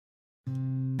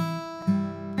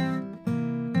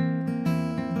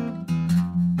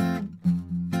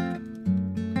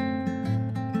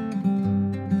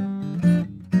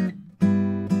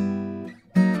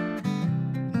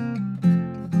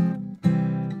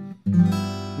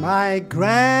My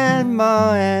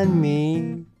grandma and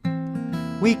me,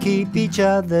 we keep each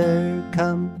other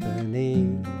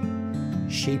company.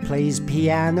 She plays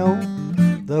piano,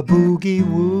 the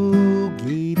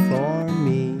boogie-woogie for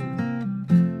me.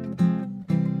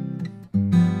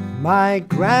 My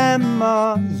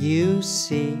grandma, you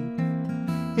see,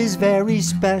 is very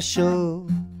special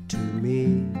to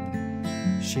me.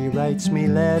 She writes me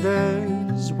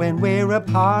letters when we're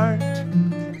apart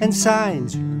and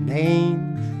signs her name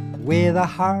with a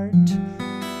heart.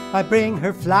 I bring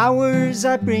her flowers,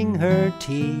 I bring her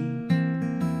tea,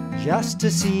 just to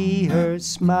see her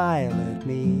smile at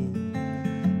me.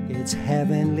 It's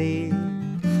heavenly,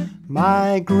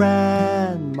 my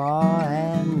grandma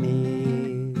and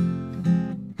me.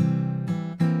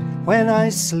 When I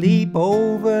sleep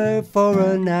over for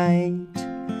a night,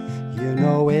 you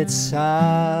know it's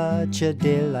such a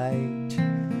delight.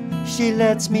 She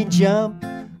lets me jump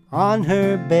on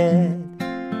her bed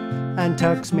and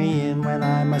tucks me in when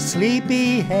I'm a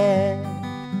sleepyhead.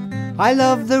 I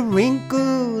love the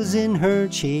wrinkles in her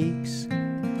cheeks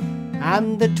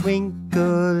and the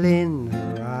twinkle in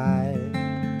her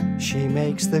eye. She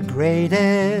makes the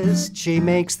greatest, she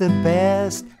makes the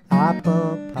best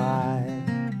apple pie.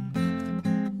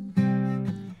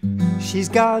 She's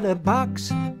got a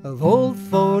box of old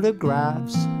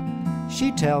photographs.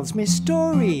 She tells me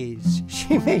stories,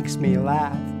 she makes me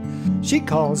laugh. She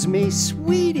calls me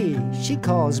sweetie, she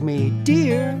calls me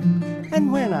dear.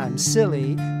 And when I'm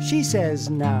silly, she says,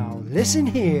 now listen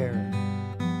here.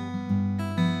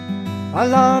 A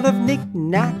lot of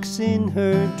knickknacks in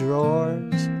her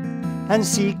drawers and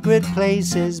secret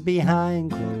places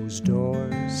behind closed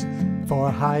doors. For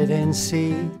hide and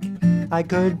seek, I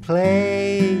could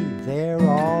play there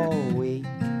all week.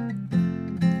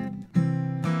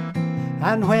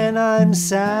 And when I'm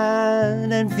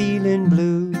sad and feeling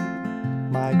blue,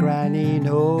 my granny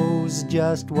knows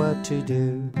just what to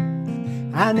do.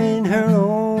 And in her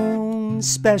own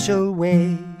special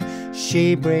way,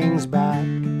 she brings back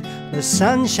the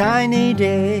sunshiny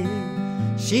day.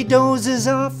 She dozes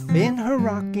off in her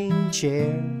rocking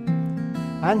chair,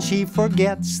 and she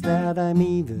forgets that I'm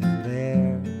even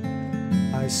there.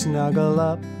 I snuggle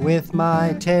up with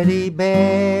my teddy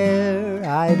bear,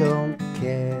 I don't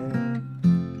care.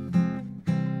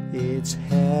 It's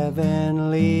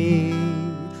heavenly,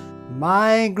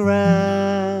 my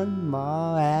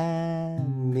grandma and